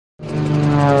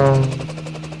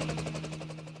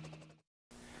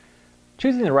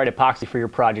Choosing the right epoxy for your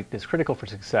project is critical for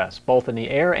success, both in the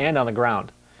air and on the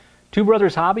ground. Two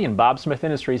Brothers Hobby and Bob Smith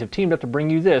Industries have teamed up to bring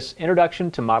you this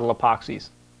Introduction to Model Epoxies.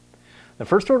 The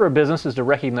first order of business is to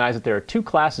recognize that there are two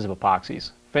classes of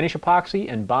epoxies, finish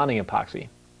epoxy and bonding epoxy.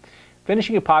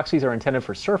 Finishing epoxies are intended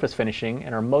for surface finishing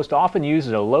and are most often used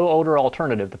as a low-odor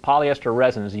alternative to polyester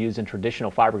resins used in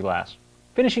traditional fiberglass.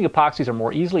 Finishing epoxies are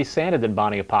more easily sanded than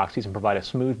bonding epoxies and provide a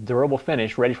smooth, durable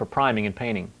finish ready for priming and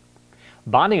painting.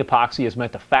 Bonding epoxy is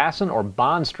meant to fasten or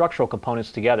bond structural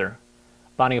components together.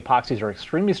 Bonding epoxies are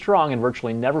extremely strong and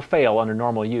virtually never fail under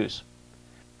normal use.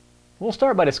 We'll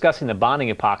start by discussing the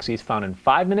bonding epoxies found in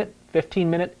 5-minute,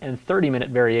 15-minute, and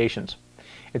 30-minute variations.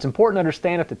 It's important to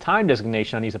understand that the time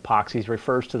designation on these epoxies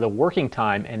refers to the working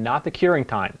time and not the curing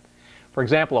time. For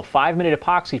example, a 5-minute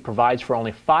epoxy provides for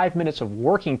only 5 minutes of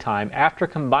working time after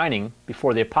combining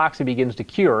before the epoxy begins to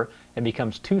cure and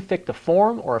becomes too thick to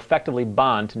form or effectively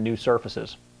bond to new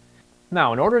surfaces.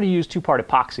 Now, in order to use two-part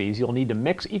epoxies, you'll need to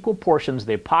mix equal portions of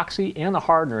the epoxy and the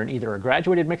hardener in either a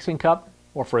graduated mixing cup,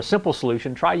 or for a simple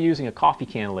solution, try using a coffee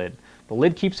can lid. The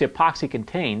lid keeps the epoxy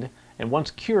contained, and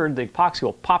once cured, the epoxy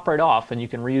will pop right off and you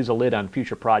can reuse a lid on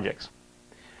future projects.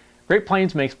 Great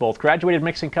Plains makes both graduated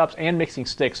mixing cups and mixing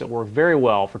sticks that work very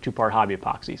well for two-part hobby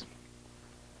epoxies.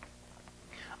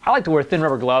 I like to wear thin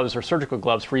rubber gloves or surgical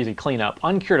gloves for easy cleanup.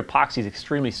 Uncured epoxy is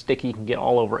extremely sticky, you can get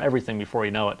all over everything before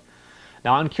you know it.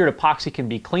 Now, uncured epoxy can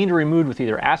be cleaned or removed with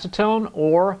either acetone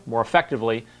or, more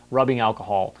effectively, rubbing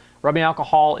alcohol. Rubbing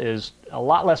alcohol is a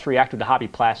lot less reactive to hobby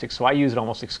plastics, so I use it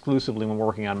almost exclusively when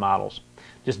working on models.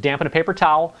 Just dampen a paper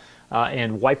towel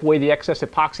and wipe away the excess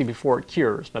epoxy before it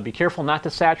cures. Now, be careful not to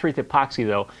saturate the epoxy,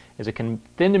 though, as it can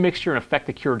thin the mixture and affect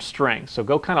the cured strength. So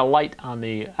go kind of light on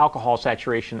the alcohol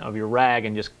saturation of your rag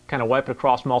and just kind of wipe it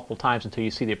across multiple times until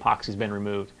you see the epoxy's been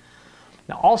removed.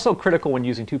 Now, also critical when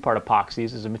using two-part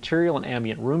epoxies is the material and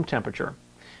ambient room temperature.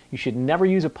 You should never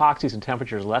use epoxies in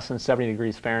temperatures less than 70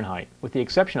 degrees Fahrenheit, with the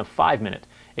exception of 5-minute.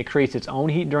 It creates its own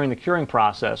heat during the curing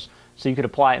process, so you could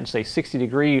apply it in, say,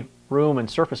 60-degree room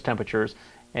and surface temperatures,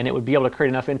 and it would be able to create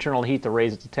enough internal heat to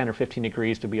raise it to 10 or 15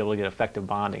 degrees to be able to get effective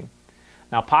bonding.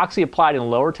 Now, epoxy applied in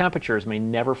lower temperatures may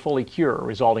never fully cure,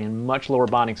 resulting in much lower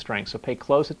bonding strength, so pay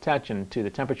close attention to the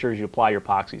temperatures you apply your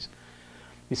epoxies.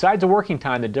 Besides the working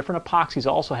time, the different epoxies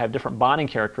also have different bonding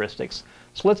characteristics,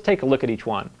 so let's take a look at each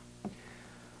one.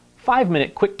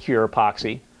 5-minute quick cure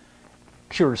epoxy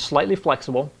cures slightly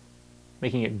flexible,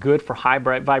 making it good for high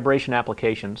vibration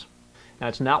applications. Now,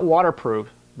 it's not waterproof,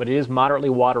 but it is moderately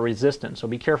water resistant, so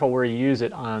be careful where you use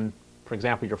it on, for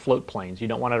example, your float planes. You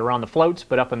don't want it around the floats,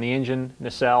 but up in the engine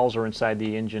nacelles or inside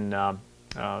the engine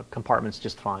compartments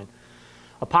just fine.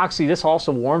 Epoxy, this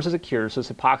also warms as it cures, so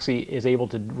this epoxy is able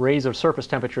to raise the surface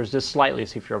temperatures just slightly,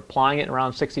 so if you're applying it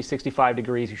around 60-65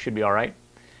 degrees, you should be all right.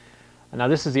 Now,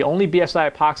 this is the only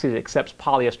BSI epoxy that accepts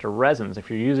polyester resins. If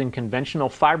you're using conventional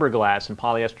fiberglass and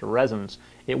polyester resins,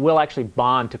 it will actually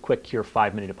bond to quick cure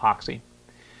 5-minute epoxy.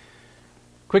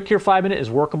 Quick cure 5-minute is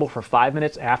workable for 5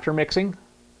 minutes after mixing.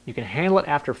 You can handle it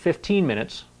after 15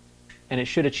 minutes, and it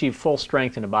should achieve full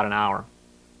strength in about an hour.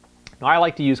 Now, I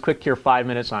like to use quick cure 5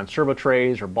 minutes on servo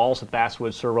trays or balsa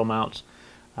basswood servo mounts.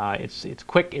 It's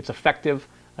quick, it's effective,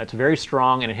 it's very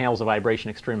strong, and it handles the vibration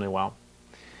extremely well.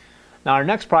 Now, our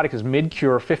next product is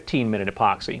mid-cure 15-minute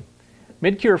epoxy.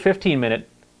 Mid-cure 15-minute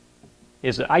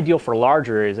is ideal for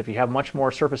larger areas if you have much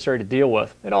more surface area to deal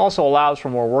with. It also allows for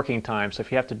more working time, so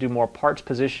if you have to do more parts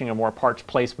positioning or more parts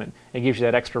placement, it gives you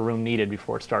that extra room needed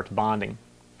before it starts bonding.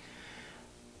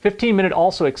 15-minute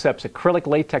also accepts acrylic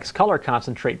latex color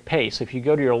concentrate paste. If you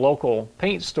go to your local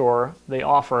paint store, they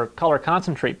offer color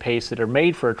concentrate pastes that are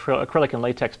made for acrylic and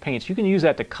latex paints. You can use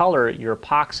that to color your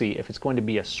epoxy if it's going to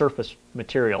be a surface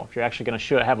material. If you're actually going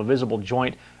to have a visible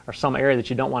joint or some area that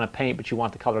you don't want to paint but you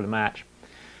want the color to match.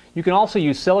 You can also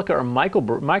use silica or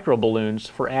micro balloons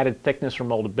for added thickness or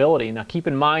moldability. Now, keep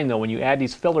in mind, though, when you add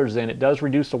these fillers in, it does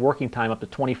reduce the working time up to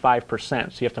 25%,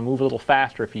 so you have to move a little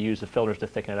faster if you use the fillers to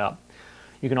thicken it up.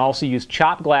 You can also use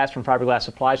chopped glass from fiberglass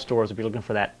supply stores if you're looking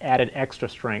for that added extra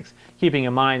strength, keeping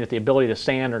in mind that the ability to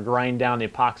sand or grind down the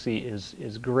epoxy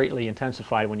is greatly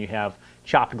intensified when you have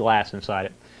chopped glass inside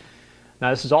it. Now,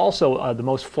 this is also the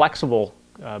most flexible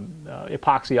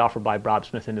epoxy offered by Bob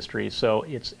Smith Industries, so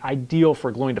it's ideal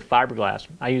for gluing to fiberglass.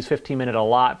 I use 15-minute a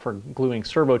lot for gluing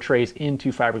servo trays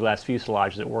into fiberglass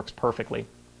fuselages. It works perfectly.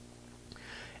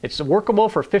 It's workable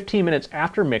for 15 minutes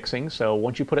after mixing, so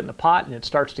once you put it in the pot and it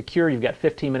starts to cure, you've got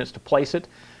 15 minutes to place it.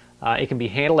 It can be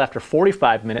handled after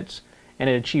 45 minutes, and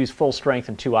it achieves full strength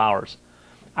in 2 hours.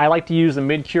 I like to use the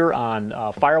mid-cure on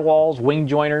firewalls, wing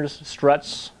joiners,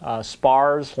 struts,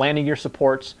 spars, landing gear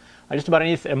supports, just about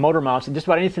anything, motor mounts, and just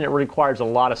about anything that requires a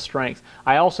lot of strength.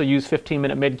 I also use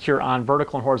 15-minute mid-cure on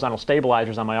vertical and horizontal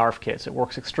stabilizers on my ARF kits. It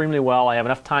works extremely well. I have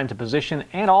enough time to position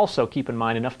and also, keep in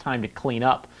mind, enough time to clean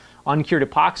up. Uncured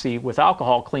epoxy with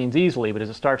alcohol cleans easily, but as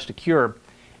it starts to cure,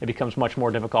 it becomes much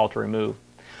more difficult to remove.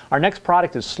 Our next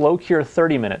product is Slow Cure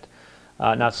 30-minute.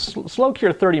 Now, Slow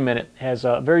Cure 30-minute has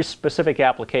very specific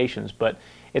applications, but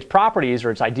its properties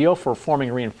are it's ideal for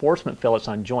forming reinforcement fillets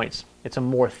on joints. It's a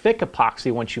more thick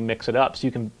epoxy once you mix it up, so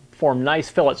you can form nice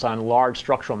fillets on large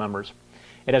structural members.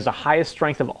 It has the highest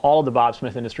strength of all of the Bob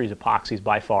Smith Industries epoxies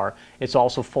by far. It's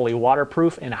also fully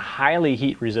waterproof and highly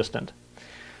heat resistant.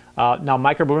 Now,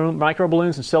 micro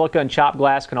balloons and silica and chopped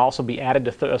glass can also be added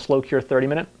to Slow Cure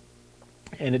 30-minute,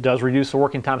 and it does reduce the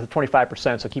working time to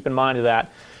 25%, so keep in mind of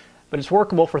that. But it's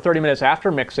workable for 30 minutes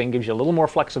after mixing, gives you a little more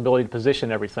flexibility to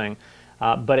position everything,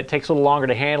 but it takes a little longer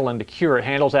to handle and to cure. It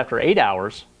handles after 8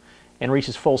 hours and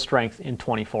reaches full strength in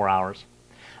 24 hours.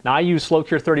 Now, I use Slow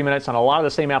Cure 30 minutes on a lot of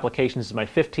the same applications as my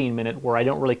 15-minute, where I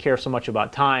don't really care so much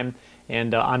about time,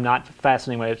 and I'm not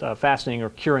fastening or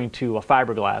curing to a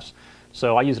fiberglass.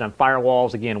 So I use it on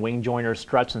firewalls, again, wing joiners,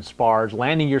 struts and spars,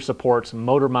 landing gear supports,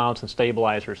 motor mounts, and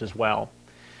stabilizers as well.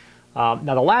 Now,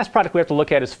 the last product we have to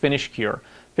look at is Finish Cure.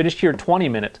 Finish Cure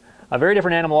 20-minute, a very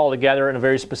different animal altogether and a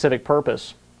very specific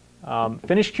purpose.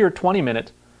 Finish Cure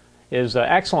 20-minute is an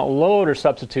excellent low-odor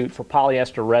substitute for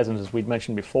polyester resins, as we'd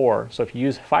mentioned before. So if you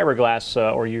use fiberglass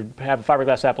or you have a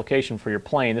fiberglass application for your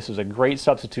plane, this is a great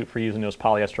substitute for using those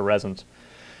polyester resins.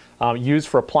 Used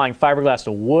for applying fiberglass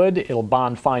to wood, it'll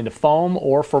bond fine to foam,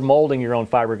 or for molding your own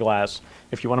fiberglass.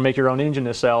 If you want to make your own engine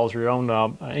nacelles or your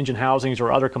own engine housings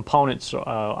or other components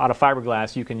out of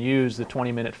fiberglass, you can use the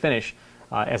 20-minute finish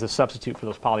as a substitute for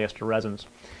those polyester resins.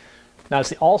 Now,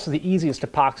 it's also the easiest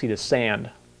epoxy to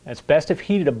sand. It's best if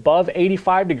heated above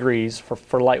 85 degrees for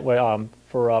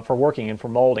working and for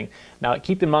molding. Now,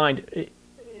 keep in mind,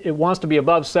 it wants to be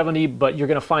above 70, but you're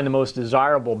going to find the most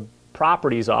desirable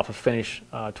properties off of Finish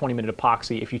 20-minute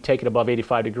epoxy if you take it above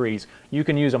 85 degrees. You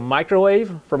can use a microwave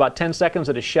for about 10 seconds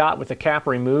at a shot with the cap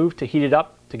removed to heat it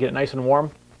up to get it nice and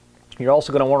warm. You're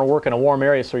also going to want to work in a warm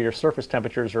area so your surface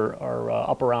temperatures are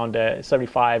up around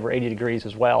 75 or 80 degrees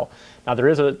as well. Now, there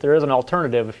is an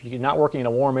alternative. If you're not working in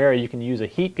a warm area, you can use a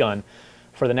heat gun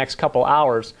for the next couple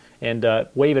hours and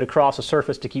wave it across the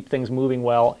surface to keep things moving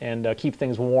well and keep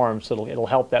things warm, so it'll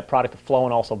help that product to flow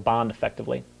and also bond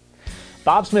effectively.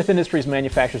 Bob Smith Industries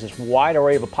manufactures this wide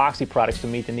array of epoxy products to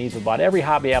meet the needs of about every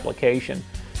hobby application.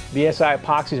 BSI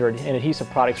epoxies and adhesive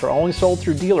products are only sold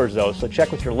through dealers, though, so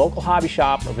check with your local hobby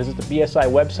shop or visit the BSI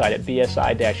website at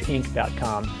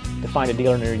bsi-inc.com to find a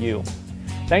dealer near you.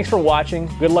 Thanks for watching,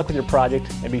 good luck with your project,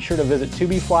 and be sure to visit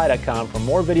 2bfly.com for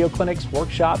more video clinics,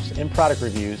 workshops, and product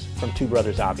reviews from Two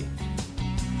Brothers Hobby.